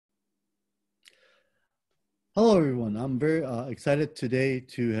Hello, everyone. I'm very excited today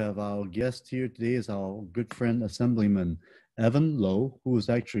to have our guest here. Today is our good friend, Assemblyman Evan Lowe, who is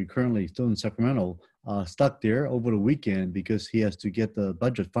actually currently still in Sacramento, stuck there over the weekend because he has to get the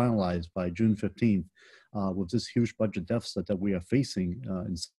budget finalized by June 15th with this huge budget deficit that we are facing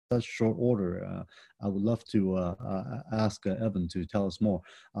in such short order. I would love to ask Evan to tell us more.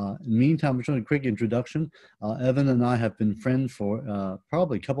 In the meantime, we're doing a quick introduction. Evan and I have been friends for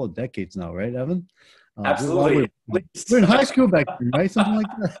probably a couple of decades now, right, Evan? Absolutely. We're in high school back then, right? Something like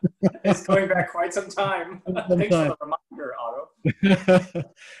It's that. going back quite some time. Thanks for Sometime. the reminder, Otto.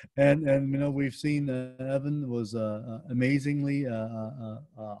 And we've seen Evan was amazingly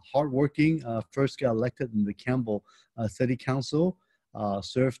hardworking. First got elected in the Campbell City Council,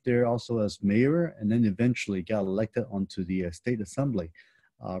 served there also as mayor, and then eventually got elected onto the state assembly,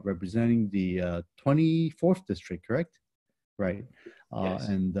 representing the 24th district, correct? Right. Yes.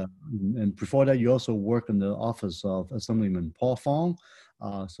 And before that, you also worked in the office of Assemblyman Paul Fong.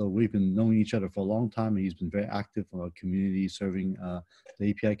 So we've been knowing each other for a long time, and he's been very active in our community, serving the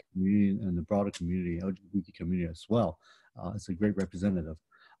API community and the broader community, LGBT community as well. It's a great representative.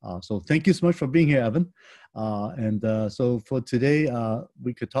 So thank you so much for being here, Evan. So for today,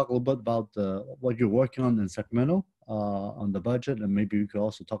 we could talk a little bit about what you're working on in Sacramento on the budget, and maybe we could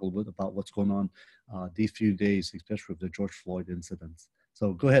also talk a little bit about what's going on these few days, especially with the George Floyd incidents.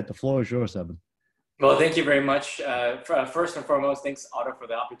 So go ahead, the floor is yours, Evan. Well, thank you very much. First and foremost, thanks, Otto, for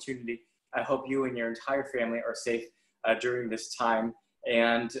the opportunity. I hope you and your entire family are safe during this time.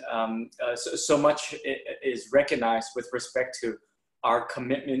 And so much is recognized with respect to our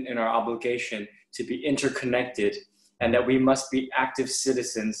commitment and our obligation to be interconnected, and that we must be active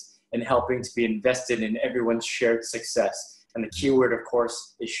citizens in helping to be invested in everyone's shared success. And the key word, of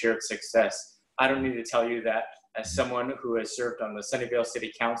course, is shared success. I don't need to tell you that as someone who has served on the Sunnyvale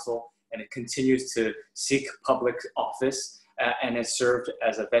City Council and it continues to seek public office and has served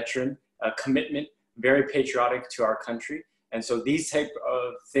as a veteran, a commitment, very patriotic to our country. And so these type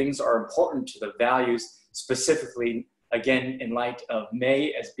of things are important to the values, specifically, again, in light of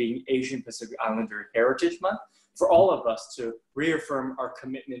May as being Asian Pacific Islander Heritage Month, for all of us to reaffirm our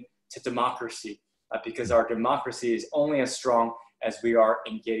commitment to democracy, because our democracy is only as strong as we are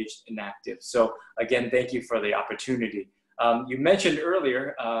engaged and active. So again, thank you for the opportunity. You mentioned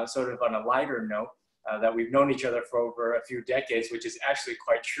earlier, sort of on a lighter note, that we've known each other for over a few decades, which is actually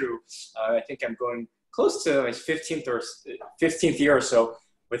quite true. I think I'm going close to my 15th year or so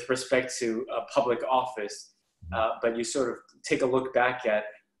with respect to public office. But you sort of take a look back at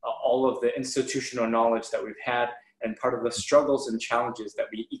all of the institutional knowledge that we've had and part of the struggles and challenges that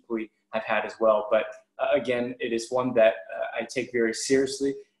we equally have had as well. But again, it is one that I take very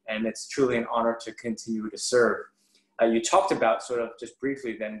seriously, and it's truly an honor to continue to serve. You talked about sort of just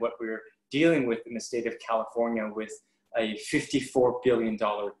briefly then what we're dealing with in the state of California with a $54 billion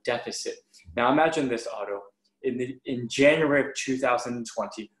deficit. Now imagine this, Otto. In January of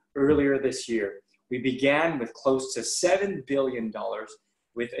 2020, earlier this year, we began with close to $7 billion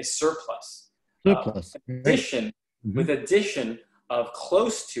with a surplus. Surplus. With addition of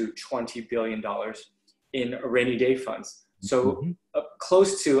close to $20 billion in rainy day funds. So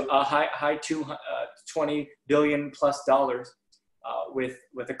close to a high 20 billion plus dollars with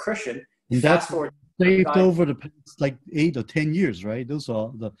a cushion. And that's saved over the past like 8 or 10 years, right? Those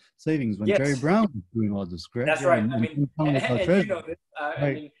are the savings when Jerry Brown was doing all this, correct? That's right. And you know that,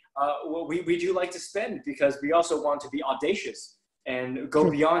 right. Well, we do like to spend because we also want to be audacious and go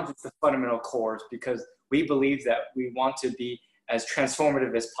beyond just the fundamental cores, because we believe that we want to be as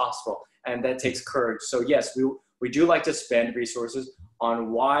transformative as possible, and that takes courage. So yes, we do like to spend resources on a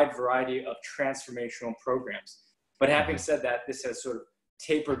wide variety of transformational programs. But having said that, this has sort of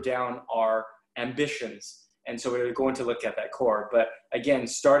tapered down our ambitions, and so we're going to look at that core. But again,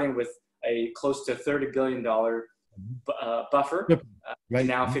 starting with a close to $30 billion buffer, right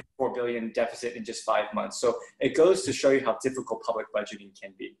now $54 billion deficit in just 5 months. So it goes to show you how difficult public budgeting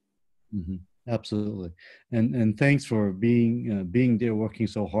can be. Absolutely, and thanks for being there, working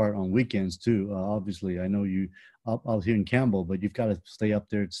so hard on weekends too. Obviously, I know you out here in Campbell, but you've got to stay up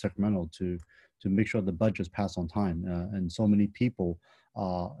there at Sacramento to make sure the budget's passed on time. And so many people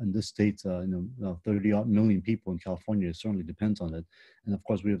in this state, 30-odd million people in California, certainly depends on it. And of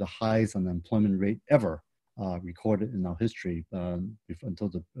course, we have the highest unemployment rate ever recorded in our history until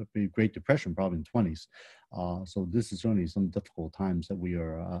the Great Depression, probably in the 20s. So this is certainly some difficult times that we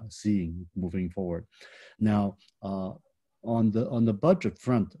are seeing moving forward. Now, on the budget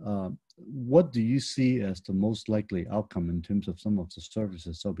front, what do you see as the most likely outcome in terms of some of the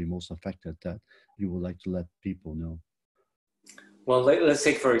services that will be most affected that you would like to let people know? Well, let's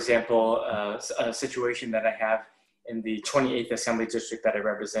take, for example, a situation that I have in the 28th Assembly District that I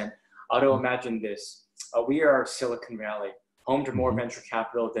represent. Otto, imagine this. We are Silicon Valley, home to more Mm-hmm. venture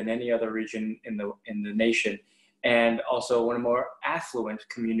capital than any other region in the nation, and also one of the more affluent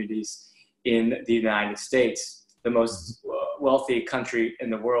communities in the United States, the most wealthy country in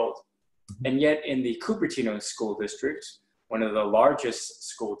the world. And yet in the Cupertino School District, one of the largest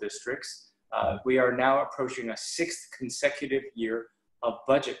school districts, we are now approaching a sixth consecutive year of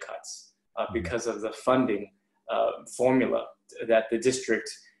budget cuts because of the funding formula that the district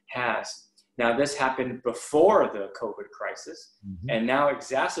has. Now, this happened before the COVID crisis, Mm-hmm. and now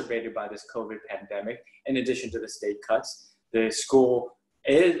exacerbated by this COVID pandemic. In addition to the state cuts, the school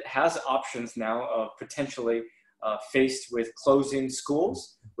has options now of potentially faced with closing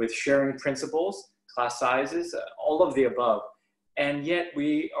schools, with sharing principals, class sizes, all of the above. And yet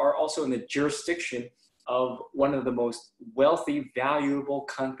we are also in the jurisdiction of one of the most wealthy, valuable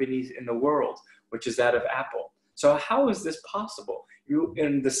companies in the world, which is that of Apple. So how is this possible? You,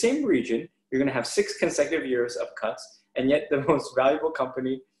 in the same region, you're going to have 6 consecutive years of cuts, and yet the most valuable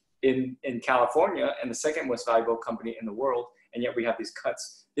company in California and the second most valuable company in the world, and yet we have these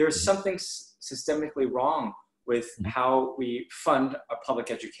cuts. There is something systemically wrong with how we fund our public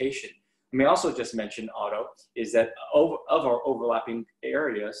education. I may also just mention, Otto, is that of our overlapping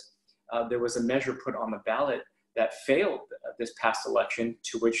areas, there was a measure put on the ballot that failed this past election,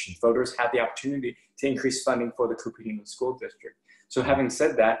 to which voters had the opportunity to increase funding for the Cupertino School District. So having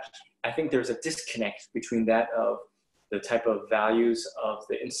said that, I think there's a disconnect between that of the type of values of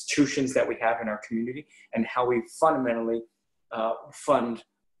the institutions that we have in our community and how we fundamentally fund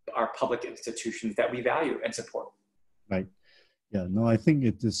our public institutions that we value and support. Right. Yeah. No, I think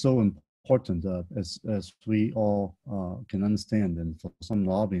it is so important, as we all can understand, and for some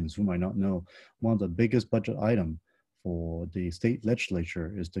lobbyists who might not know, one of the biggest budget item for the state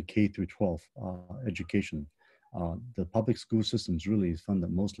legislature is the K through 12 education. The public school systems really is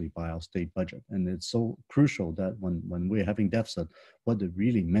funded mostly by our state budget. And it's so crucial that when we're having deficit, what it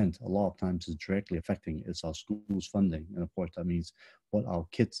really meant a lot of times is directly affecting is our schools funding. And of course, that means what our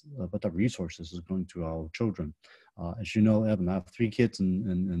kids, what the resources is going to our children. As you know, Evan, I have 3 kids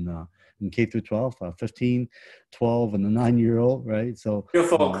in K through 12, 15, 12, and a 9-year-old, right? So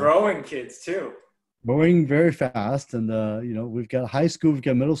Beautiful, growing kids too. Growing very fast. And, we've got high school, we've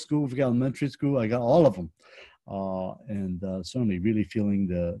got middle school, we've got elementary school. I got all of them. Certainly really feeling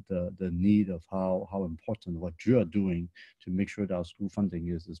the need of how important what you are doing to make sure that our school funding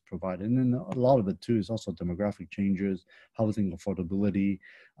is provided. And then a lot of it too is also demographic changes, housing affordability,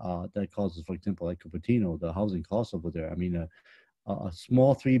 that causes, for example, like Cupertino, the housing costs over there. I mean, a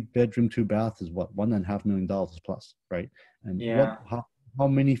small 3-bedroom, 2-bath is what, $1.5 million plus, right? And Yeah. how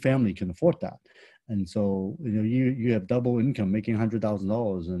many family can afford that? And so, you have double income making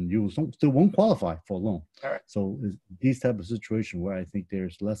 $100,000 and you still won't qualify for a loan. All right. So these type of situation where I think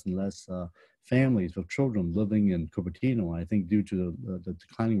there's less and less families with children living in Cupertino, I think due to the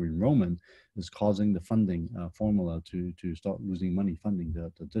declining enrollment is causing the funding formula to start losing money funding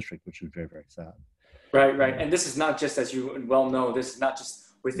the district, which is very, very sad. Right, right. And this is not just, as you well know, this is not just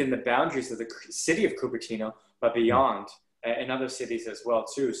within the boundaries of the city of Cupertino, but beyond, in other cities as well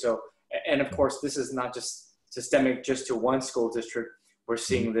too. So, and of course, this is not just systemic just to one school district. We're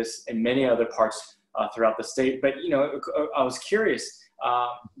seeing this in many other parts throughout the state. But, I was curious,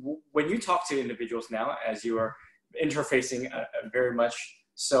 when you talk to individuals now, as you are interfacing very much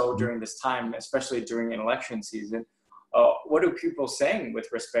so during this time, especially during an election season, what are people saying with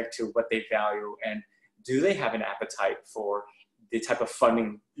respect to what they value? And do they have an appetite for the type of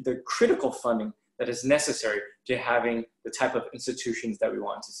funding, the critical funding that is necessary to having the type of institutions that we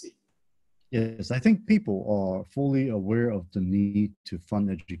want to see? Yes, I think people are fully aware of the need to fund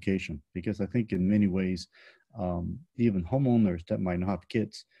education, because I think in many ways, even homeowners that might not have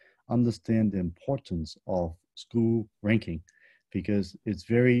kids understand the importance of school ranking, because it's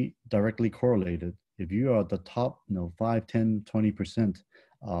very directly correlated. If you are the top, 5, 10, 20%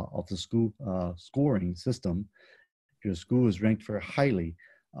 of the school scoring system, your school is ranked very highly,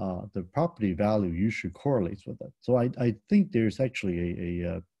 the property value usually correlates with it. So I think there's actually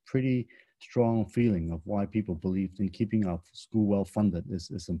a pretty strong feeling of why people believe in keeping our school well funded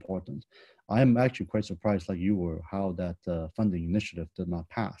is important. I'm actually quite surprised, like you were, how that funding initiative did not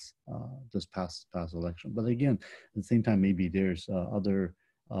pass this past election. But again, at the same time, maybe there's other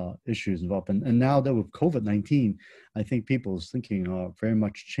issues involved. And now that with COVID-19, I think people's thinking are very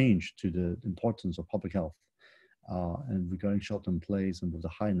much changed to the importance of public health. and regarding shelter in place and with the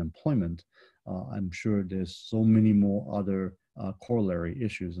high unemployment, I'm sure there's so many more other corollary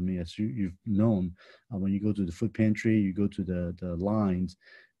issues. I mean, as you've known, when you go to the food pantry, you go to the lines,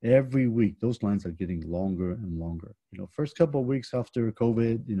 every week those lines are getting longer and longer. First couple of weeks after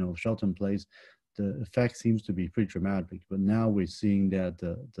COVID, shelter in place, the effect seems to be pretty dramatic. But now we're seeing that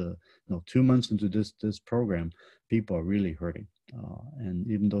the 2 months into this program, people are really hurting. And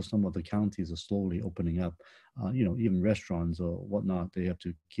even though some of the counties are slowly opening up, even restaurants or whatnot, they have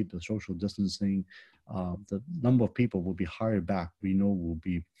to keep the social distancing. The number of people will be hired back, we know, will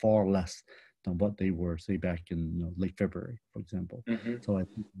be far less than what they were, say, back in late February, for example. Mm-hmm. So I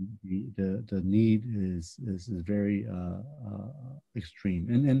think the need is very extreme,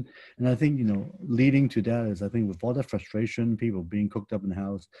 and I think leading to that is, I think, with all the frustration, people being cooped up in the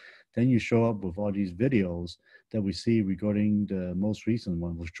house, then you show up with all these videos that we see regarding the most recent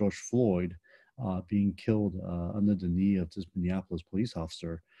one with George Floyd being killed under the knee of this Minneapolis police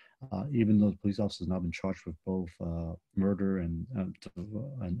officer. Even though the police officer has now been charged with both murder and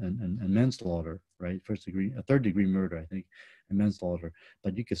manslaughter, right? Third degree murder, I think, and manslaughter.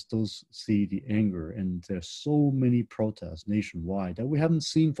 But you can still see the anger, and there's so many protests nationwide that we haven't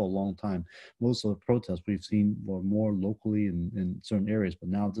seen for a long time. Most of the protests we've seen were more locally in certain areas, but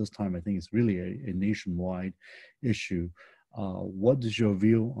now this time I think it's really a nationwide issue. What is your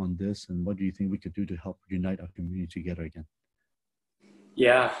view on this, and what do you think we could do to help unite our community together again?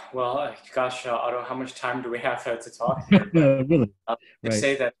 Yeah, well, gosh, Otto, how much time do we have to talk here? But Yeah, really. they Right.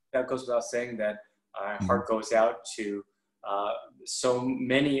 say that goes without saying that our heart goes out to so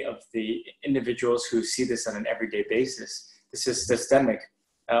many of the individuals who see this on an everyday basis. This is systemic.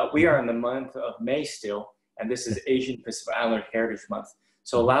 We are in the month of May still, and this is Asian Pacific Islander Heritage Month.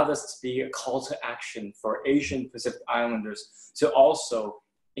 So allow this to be a call to action for Asian Pacific Islanders to also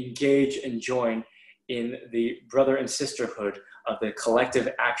engage and join in the brother and sisterhood of the collective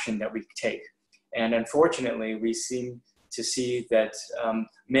action that we take. And unfortunately, we seem to see that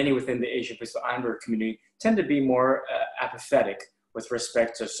many within the Asian Pacific Islander community tend to be more apathetic with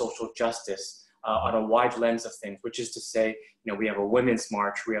respect to social justice on a wide lens of things, which is to say, we have a women's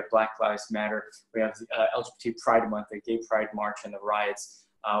march, we have Black Lives Matter, we have LGBT Pride Month, the Gay Pride March and the riots,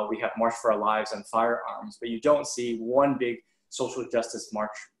 we have March for Our Lives on firearms, but you don't see one big social justice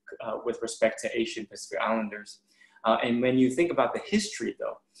march with respect to Asian Pacific Islanders. And when you think about the history,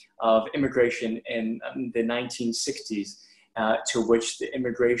 though, of immigration in the 1960s, to which the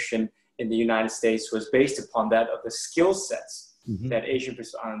immigration in the United States was based upon that of the skill sets that Asian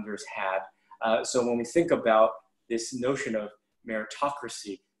Pacific Islanders had. So when we think about this notion of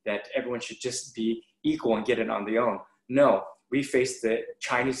meritocracy, that everyone should just be equal and get it on their own, no, we faced the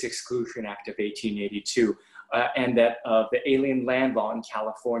Chinese Exclusion Act of 1882, and that the alien land law in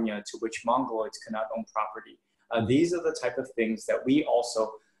California, to which Mongoloids cannot own property. These are the type of things that we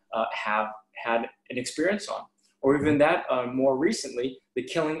also have had an experience on. Or even that, more recently, the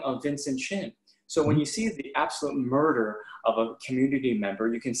killing of Vincent Chin. So when you see the absolute murder of a community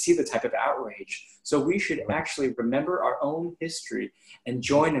member, you can see the type of outrage. So we should actually remember our own history and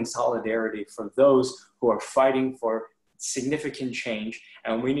join in solidarity for those who are fighting for significant change.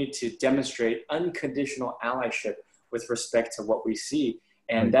 And we need to demonstrate unconditional allyship with respect to what we see.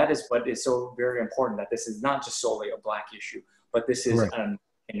 And that is what is so very important, that this is not just solely a Black issue, but this is an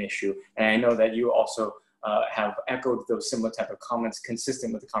issue. And I know that you also have echoed those similar type of comments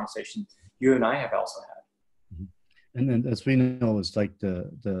consistent with the conversation you and I have also had. And then, as we know, it's like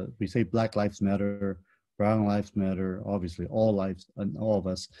we say Black Lives Matter, Brown Lives Matter, obviously all lives and all of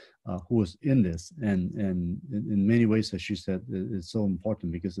us who is in this. And in many ways, as you said, it's so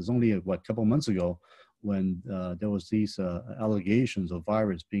important because it's only a couple months ago when there was these allegations of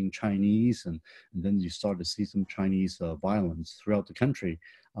virus being Chinese, and then you start to see some Chinese violence throughout the country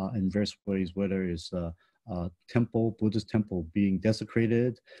in various ways, whether it's Buddhist temple being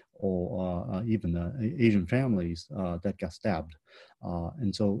desecrated, or even Asian families that got stabbed,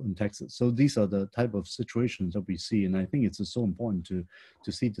 and so in Texas. So these are the type of situations that we see, and I think it's just so important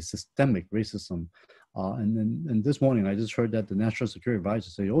to see the systemic racism. And this morning, I just heard that the National Security Advisor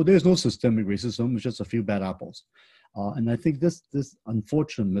say, "Oh, there's no systemic racism; it's just a few bad apples." And I think this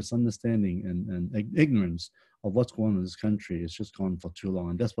unfortunate misunderstanding and ignorance of what's going on in this country has just gone for too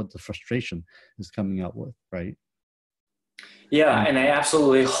long, and that's what the frustration is coming out with, right? Yeah, and I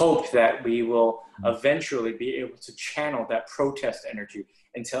absolutely hope that we will eventually be able to channel that protest energy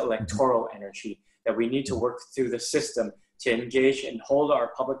into electoral energy, that we need to work through the system to engage and hold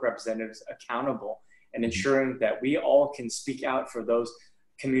our public representatives accountable, and ensuring that we all can speak out for those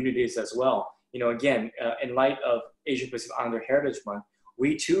communities as well. Again, in light of Asian Pacific Islander Heritage Month,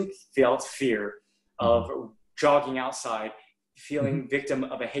 we too felt fear of jogging outside, feeling victim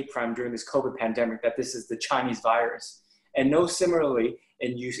of a hate crime during this COVID pandemic, that this is the Chinese virus. And no, similarly,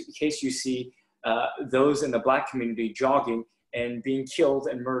 in case you see those in the Black community jogging and being killed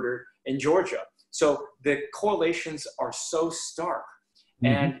and murdered in Georgia. So the correlations are so stark.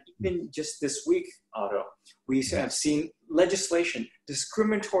 And even just this week, Otto, we have seen legislation,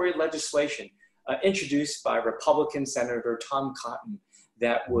 discriminatory legislation, introduced by Republican Senator Tom Cotton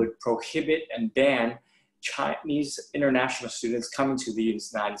that would prohibit and ban Chinese international students coming to the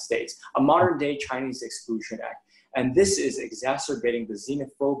United States, a modern day Chinese Exclusion Act. And this is exacerbating the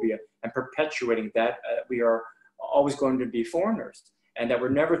xenophobia and perpetuating that we are always going to be foreigners and that we're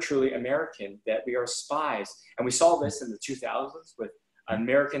never truly American, that we are spies. And we saw this in the 2000s with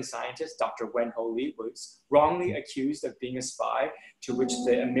American scientist, Dr. Otto Lee, was wrongly accused of being a spy, to which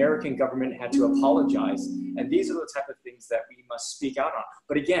the American government had to apologize. And these are the type of things that we must speak out on.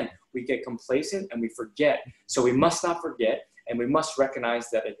 But again, we get complacent and we forget. So we must not forget, and we must recognize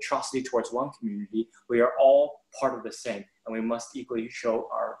that atrocity towards one community, we are all part of the same, and we must equally show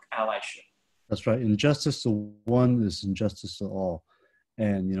our allyship. That's right. Injustice to one is injustice to all.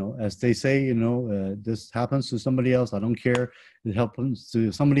 And, you know, as they say, you know, this happens to somebody else, I don't care. It happens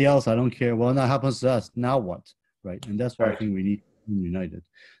to somebody else, I don't care. Well, that happens to us, now what? Right. And that's why I think we need to be united.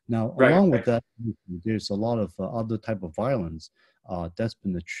 Now, along with that, there's a lot of other type of violence that's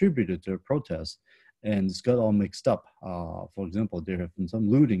been attributed to protests, and it's got all mixed up. For example, there have been some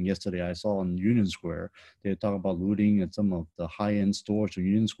looting yesterday I saw on Union Square. They talk about looting at some of the high-end stores in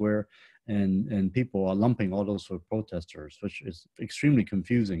Union Square, and people are lumping all those for protesters, which is extremely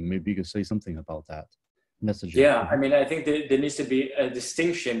confusing. Maybe you could say something about that messaging. Yeah, I mean, I think there needs to be a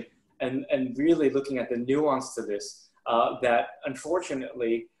distinction and really looking at the nuance to this, that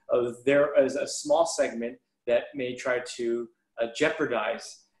unfortunately there is a small segment that may try to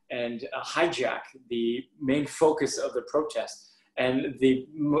jeopardize and hijack the main focus of the protest. And the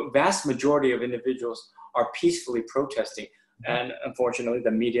vast majority of individuals are peacefully protesting. And unfortunately,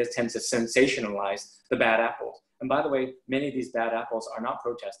 the media tends to sensationalize the bad apples. And by the way, many of these bad apples are not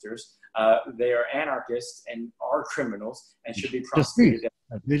protesters. They are anarchists and are criminals and should be prosecuted.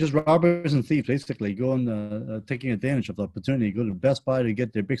 They're just robbers and thieves, basically, going taking advantage of the opportunity. Go to Best Buy to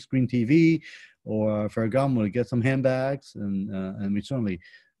get their big screen TV, or Ferragamo to get some handbags. And we certainly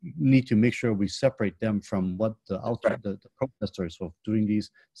need to make sure we separate them from what the protesters of doing these,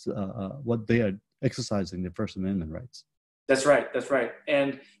 what they are exercising their First Amendment rights. That's right. That's right.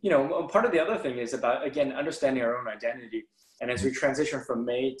 And, you know, part of the other thing is about, again, understanding our own identity. And as we transition from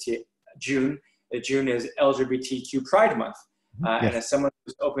May to June, June is LGBTQ Pride Month. And as someone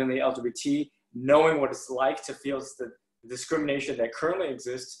who's openly LGBT, knowing what it's like to feel the discrimination that currently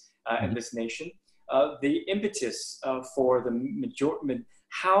exists in this nation, the impetus for the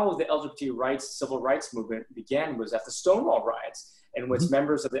how the LGBT rights, civil rights movement began was at the Stonewall riots, in which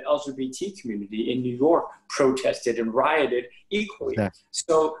members of the LGBT community in New York protested and rioted equally.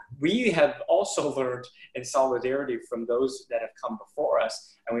 So we have also learned in solidarity from those that have come before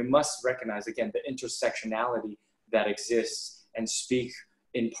us, and we must recognize, again, the intersectionality that exists and speak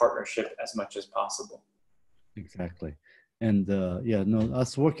in partnership as much as possible. Exactly. And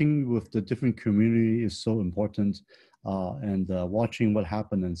us working with the different community is so important. And watching what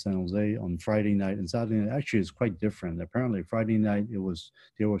happened in San Jose on Friday night and Saturday night actually is quite different. Apparently Friday night there was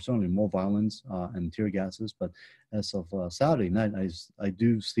certainly more violence and tear gases, but as of Saturday night, I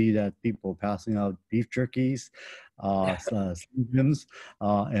do see that people passing out beef jerkies, and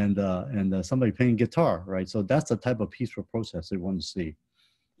somebody playing guitar, right? So that's the type of peaceful protest they want to see.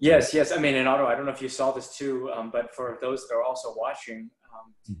 Yes. I mean, in Otto, I don't know if you saw this too, but for those that are also watching,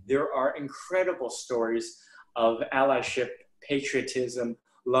 there are incredible stories of allyship, patriotism,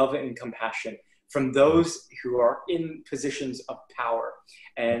 love, and compassion from those who are in positions of power.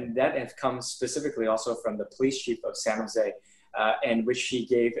 And that has come specifically also from the police chief of San Jose, in which he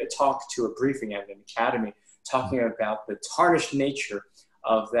gave a talk to a briefing at an academy, talking about the tarnished nature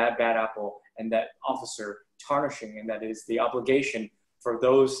of that bad apple and that officer tarnishing, and that is the obligation for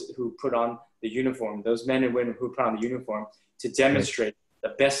those who put on the uniform, those men and women who put on the uniform, to demonstrate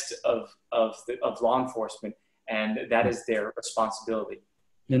the best of law enforcement, and that is their responsibility.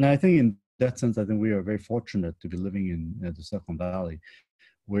 And I think in that sense, I think we are very fortunate to be living in the Silicon Valley,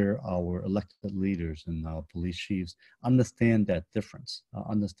 where our elected leaders and our police chiefs understand that difference,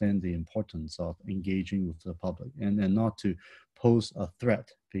 understand the importance of engaging with the public, and not to pose a threat,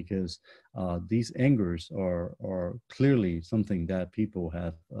 because these angers are clearly something that people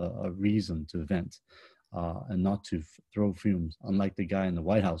have a reason to vent, and not to throw fumes, unlike the guy in the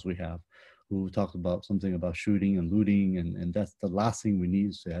White House we have, who talked about something about shooting and looting, and that's the last thing we need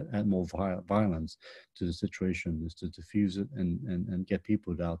is to add more violence to the situation, is to diffuse it and get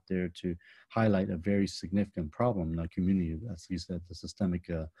people out there to highlight a very significant problem in our community, as you said, the systemic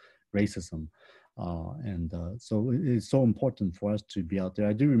racism. So it's so important for us to be out there.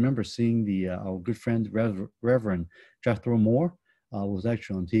 I do remember seeing our good friend Reverend Jethro Moore was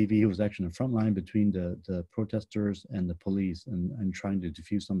actually on TV. He was actually in the front line between the protesters and the police and trying to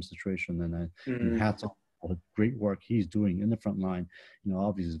diffuse some situation. And hats off for the great work he's doing in the front line. You know,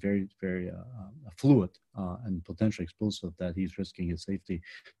 obviously it's very, very fluid and potentially explosive that he's risking his safety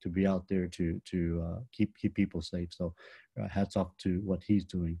to be out there to keep people safe. So hats off to what he's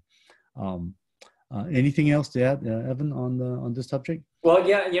doing. Anything else to add, Evan, on this subject? Well,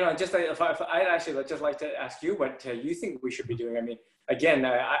 yeah, you know, just if I'd actually just like to ask you what you think we should be doing. I mean, again,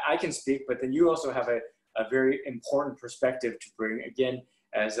 I can speak, but then you also have a very important perspective to bring, again,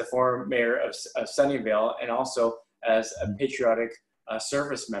 as a former mayor of Sunnyvale, and also as a patriotic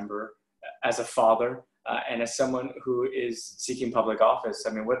service member, as a father, and as someone who is seeking public office.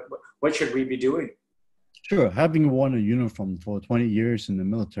 I mean, what should we be doing? Sure. Having worn a uniform for 20 years in the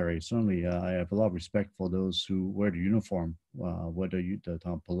military, certainly I have a lot of respect for those who wear the uniform, whether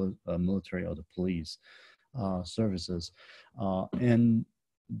the military or the police services. And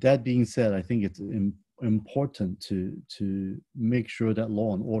that being said, I think it's important to make sure that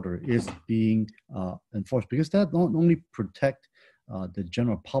law and order is being enforced, because that not only protect the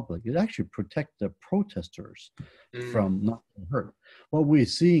general public, it actually protect the protesters from not being hurt. What we're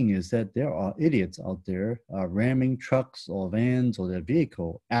seeing is that there are idiots out there ramming trucks or vans or their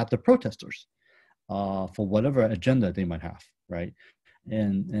vehicle at the protesters for whatever agenda they might have, right?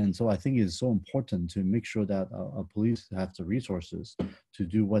 And so I think it's so important to make sure that our police have the resources to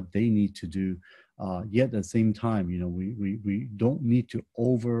do what they need to do. Yet at the same time, you know, we don't need to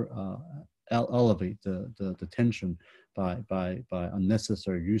elevate the tension by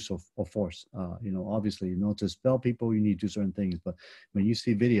unnecessary use of force. You know, obviously, you know, to expel people, you need to do certain things. But when you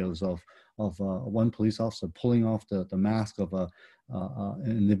see videos of one police officer pulling off the mask of an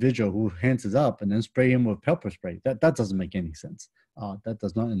individual who hands it up and then spray him with pepper spray, that doesn't make any sense. That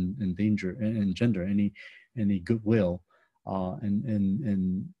does not engender any goodwill.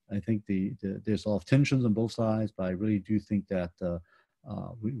 And I think there's a lot of tensions on both sides, but I really do think that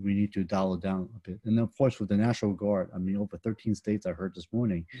we need to dial it down a bit. And of course, with the National Guard, I mean, over 13 states, I heard this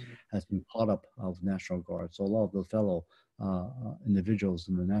morning, has been caught up of National Guard. So a lot of the fellow individuals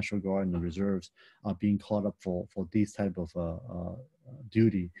in the National Guard and the reserves are being caught up for these type of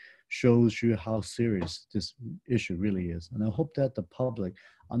duty, shows you how serious this issue really is. And I hope that the public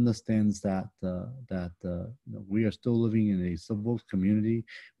understands that you know, we are still living in a civil community.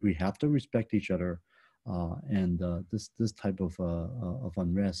 We have to respect each other. And this type of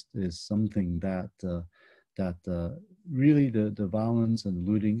unrest is something that really the violence and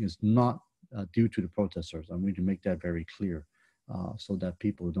looting is not due to the protesters. I'm going to make that very clear, so that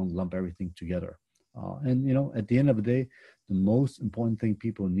people don't lump everything together. And you know, at the end of the day, the most important thing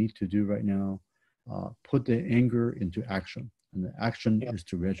people need to do right now, put their anger into action, and the action is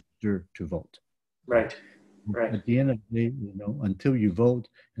to register to vote. Right. Right. At the end of the day, you know, until you vote,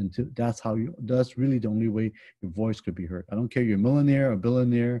 that's really the only way your voice could be heard. I don't care you're a millionaire or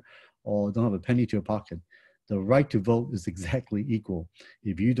billionaire or don't have a penny to your pocket. The right to vote is exactly equal.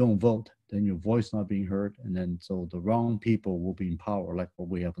 If you don't vote, then your voice not being heard, and then so the wrong people will be in power, like what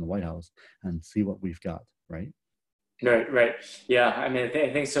we have in the White House, and see what we've got, right? Right. Yeah. I mean,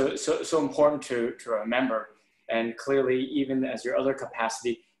 I think so important to remember, and clearly, even as your other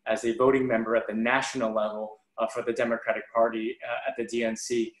capacity as a voting member at the national level for the Democratic Party at the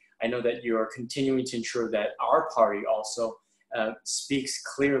DNC, I know that you are continuing to ensure that our party also speaks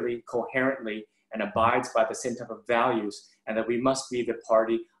clearly, coherently, and abides by the same type of values, and that we must be the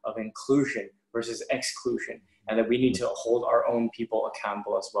party of inclusion versus exclusion, and that we need to hold our own people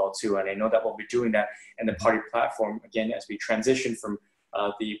accountable as well too. And I know that we'll be doing that in the party platform, again, as we transition from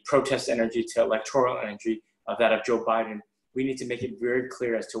the protest energy to electoral energy of that of Joe Biden. We need to make it very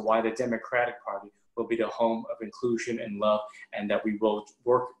clear as to why the Democratic Party will be the home of inclusion and love, and that we will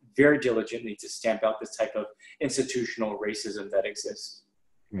work very diligently to stamp out this type of institutional racism that exists.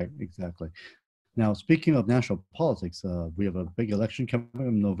 Right, exactly. Now, speaking of national politics, we have a big election coming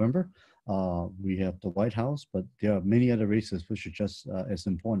in November. We have the White House, but there are many other races which are just as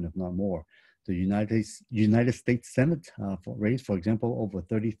important, if not more. The United States Senate race, for example, over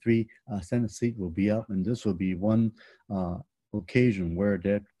 33 Senate seats will be up, and this will be one occasion where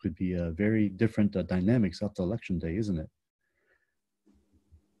there could be a very different dynamics after Election Day, isn't it?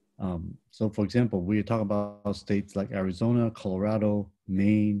 So, for example, we talk about states like Arizona, Colorado,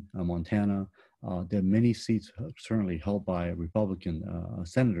 Maine, Montana. There are many seats currently held by Republican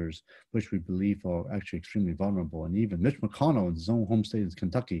senators, which we believe are actually extremely vulnerable. And even Mitch McConnell in his own home state is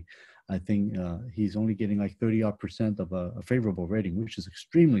Kentucky. I think he's only getting like 30% of a favorable rating, which is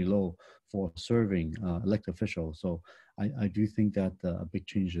extremely low for serving elected officials. So I do think that a big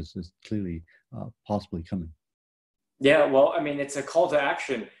change is clearly possibly coming. Yeah, well, I mean, it's a call to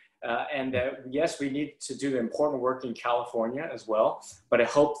action. And yes, we need to do the important work in California as well. But I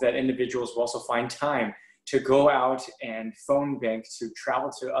hope that individuals will also find time to go out and phone bank, to travel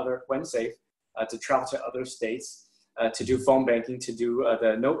to other, when safe, to travel to other states, to do phone banking, to do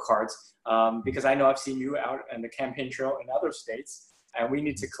the note cards. Because I know I've seen you out on the campaign trail in other states, and we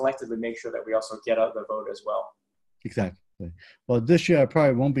need to collectively make sure that we also get out the vote as well. Exactly. Well, this year I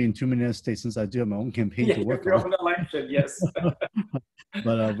probably won't be in too many states since I do have my own campaign Yeah, to work your on. own election, yes.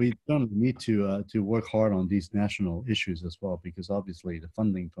 But we certainly need to work hard on these national issues as well, because obviously the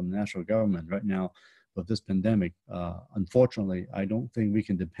funding from the national government right now with this pandemic, unfortunately, I don't think we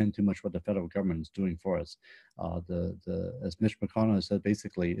can depend too much what the federal government is doing for us. As Mitch McConnell has said,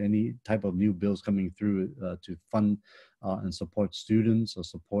 basically any type of new bills coming through to fund and support students or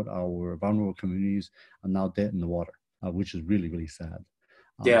support our vulnerable communities are now dead in the water, which is really, really sad.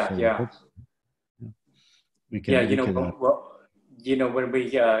 Yeah, So yeah. we Yeah, can well, when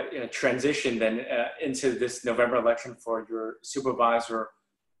we transition then into this November election for your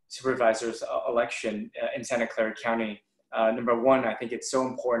supervisor's election in Santa Clara County, number one, I think it's so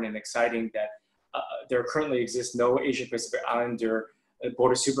important and exciting that there currently exists no Asian Pacific Islander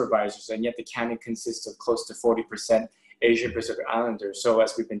board of supervisors, and yet the county consists of close to 40% Asian Pacific Islanders. So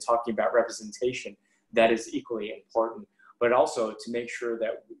as we've been talking about representation, that is equally important, but also to make sure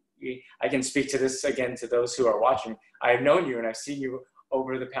that I can speak to this again to those who are watching. I have known you and I've seen you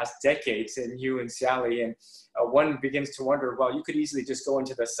over the past decades, and you and Sally, and one begins to wonder, well, you could easily just go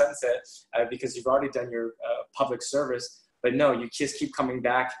into the sunset because you've already done your public service, but no, you just keep coming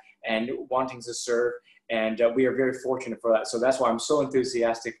back and wanting to serve, and we are very fortunate for that. So that's why I'm so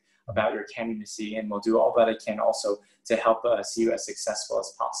enthusiastic about your candidacy, and we'll do all that I can also to help see you as successful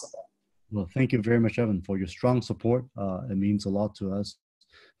as possible. Well, thank you very much, Evan, for your strong support. It means a lot to us.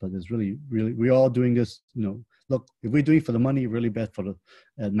 But it's really, really, we're all doing this, look, if we're doing it for the money, really bad for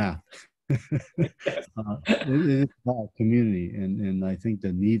the math. Yes. It is about community, and I think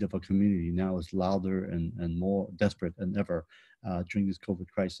the need of a community now is louder and more desperate than ever during this COVID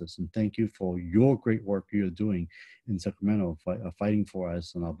crisis. And thank you for your great work you're doing in Sacramento, fighting for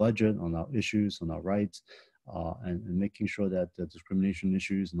us on our budget, on our issues, on our rights, and making sure that the discrimination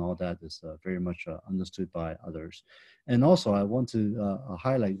issues and all that is very much understood by others. And also, I want to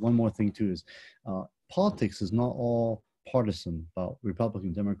highlight one more thing too, is politics is not all partisan about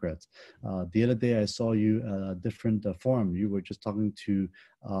Republican Democrats. The other day I saw you at a different forum. You were just talking to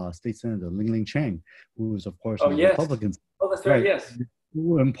State Senator Ling Chang, who is of course on the Yes. Republican. Oh, that's right, yes.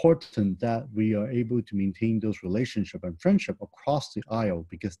 It's important that we are able to maintain those relationships and friendship across the aisle,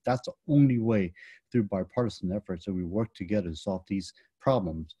 because that's the only way through bipartisan efforts that we work together to solve these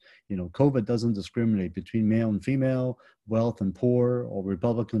problems. COVID doesn't discriminate between male and female, wealth and poor, or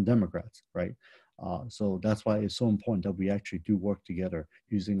Republican and Democrats, right? So that's why it's so important that we actually do work together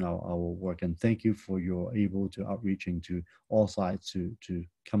using our work. And thank you for your able to outreaching to all sides to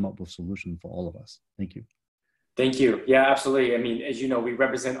come up with solutions for all of us. Thank you. Thank you. Yeah, absolutely. I mean, as you know, we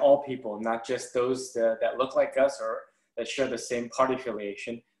represent all people, not just those that look like us or that share the same party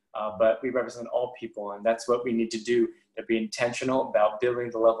affiliation, but we represent all people. And that's what we need to do, to be intentional about building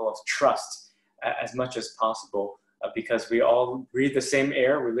the level of trust as much as possible, because we all breathe the same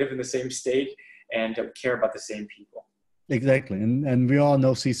air, we live in the same state, and care about the same people. Exactly. And we all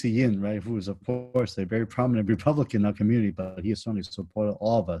know CC Yin, right, who is, of course, a very prominent Republican in our community, but he has certainly supported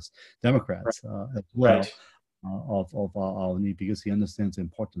all of us, Democrats, as well. Right. Of our need, because he understands the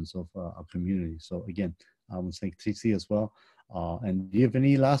importance of our community. So again, I would say TC as well. And do you have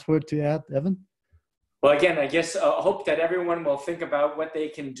any last word to add, Evan? Well, again, I guess I hope that everyone will think about what they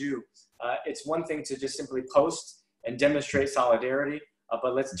can do. It's one thing to just simply post and demonstrate solidarity,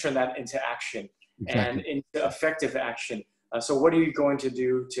 but let's turn that into action. Exactly. And into effective action. So what are you going to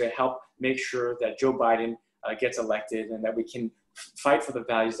do to help make sure that Joe Biden gets elected, and that we can fight for the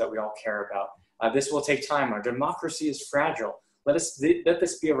values that we all care about? This will take time. Our democracy is fragile. Let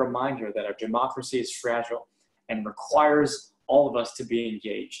this be a reminder that our democracy is fragile and requires all of us to be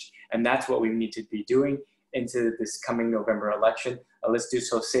engaged. And that's what we need to be doing into this coming November election. Let's do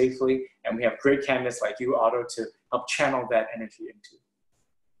so safely. And we have great candidates like you, Otto, to help channel that energy into.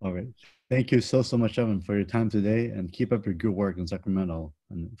 All right. Thank you so much, Evan, for your time today, and keep up your good work in Sacramento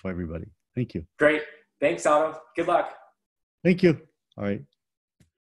and for everybody. Thank you. Great. Thanks, Otto. Good luck. Thank you. All right.